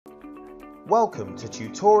Welcome to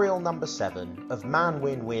tutorial number 7 of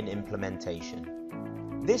ManWinWin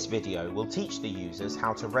implementation. This video will teach the users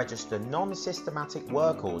how to register non-systematic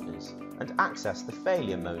work orders and access the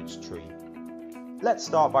failure modes tree. Let's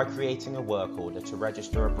start by creating a work order to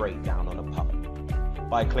register a breakdown on a pump.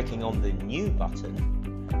 By clicking on the New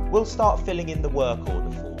button, we'll start filling in the work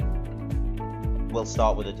order form. We'll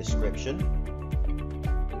start with a description,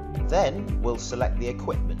 then we'll select the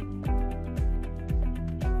equipment.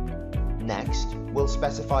 Next, we'll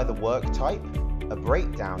specify the work type, a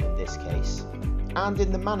breakdown in this case, and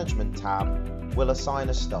in the Management tab, we'll assign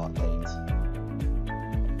a start date.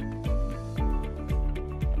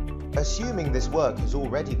 Assuming this work has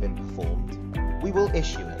already been performed, we will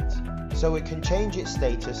issue it, so it can change its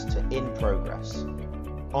status to In Progress.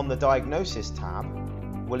 On the Diagnosis tab,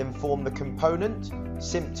 we'll inform the component,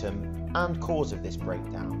 symptom, and cause of this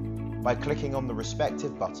breakdown by clicking on the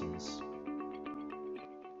respective buttons.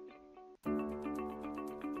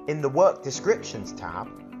 In the Work Descriptions tab,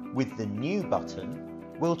 with the New button,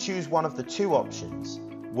 we'll choose one of the two options,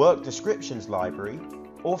 Work Descriptions Library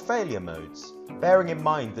or Failure Modes, bearing in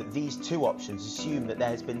mind that these two options assume that there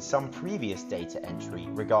has been some previous data entry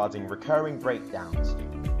regarding recurring breakdowns.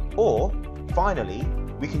 Or, finally,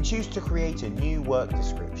 we can choose to create a new work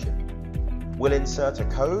description. We'll insert a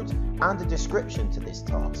code and a description to this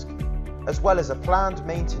task, as well as a planned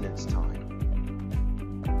maintenance time.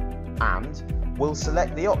 And we'll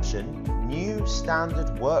select the option New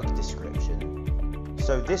Standard Work Description,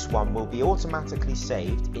 so this one will be automatically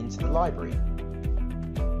saved into the library.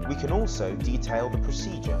 We can also detail the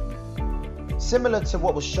procedure. Similar to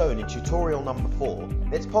what was shown in tutorial number 4,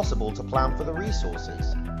 it's possible to plan for the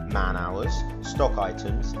resources, man hours, stock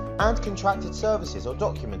items, and contracted services or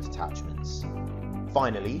document attachments.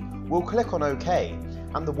 Finally, we'll click on OK,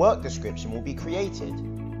 and the work description will be created.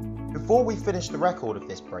 Before we finish the record of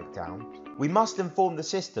this breakdown, we must inform the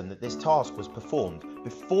system that this task was performed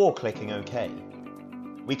before clicking OK.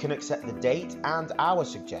 We can accept the date and hour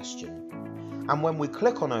suggestion, and when we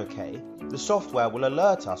click on OK, the software will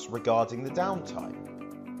alert us regarding the downtime.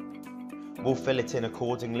 We'll fill it in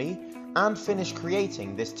accordingly and finish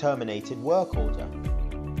creating this terminated work order.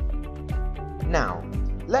 Now,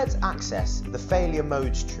 let's access the Failure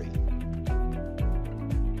Modes tree.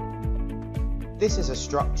 This is a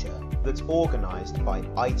structure that's organised by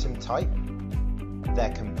item type, their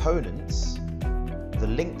components, the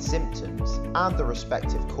linked symptoms, and the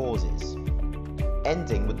respective causes,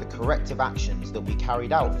 ending with the corrective actions that we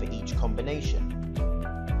carried out for each combination.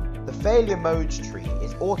 The Failure Modes tree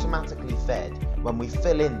is automatically fed when we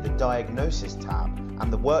fill in the Diagnosis tab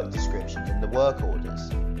and the work descriptions in the work orders,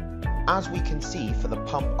 as we can see for the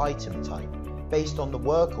pump item type, based on the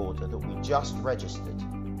work order that we just registered.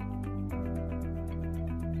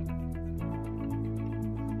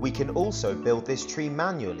 We can also build this tree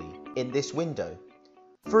manually in this window.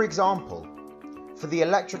 For example, for the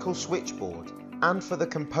electrical switchboard and for the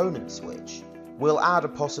component switch, we'll add a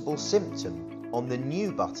possible symptom on the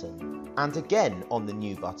New button, and again on the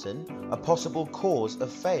New button, a possible cause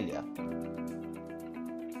of failure.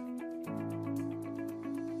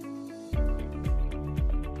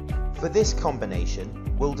 For this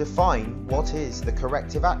combination, we'll define what is the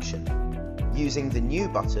corrective action. Using the New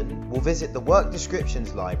button, we'll visit the Work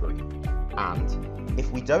Descriptions library, and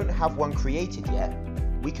if we don't have one created yet,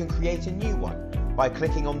 we can create a new one by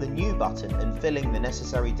clicking on the New button and filling the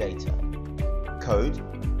necessary data.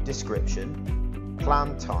 Code, description,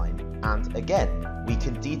 planned time, and again, we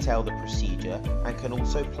can detail the procedure and can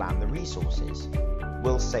also plan the resources.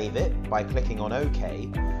 We'll save it by clicking on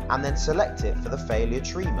OK, and then select it for the failure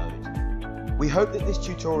tree mode. We hope that this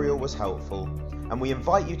tutorial was helpful, and we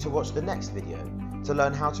invite you to watch the next video to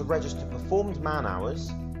learn how to register performed man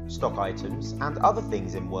hours, stock items, and other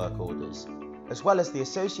things in work orders, as well as the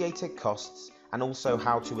associated costs and also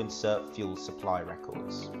how to insert fuel supply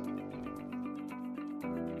records.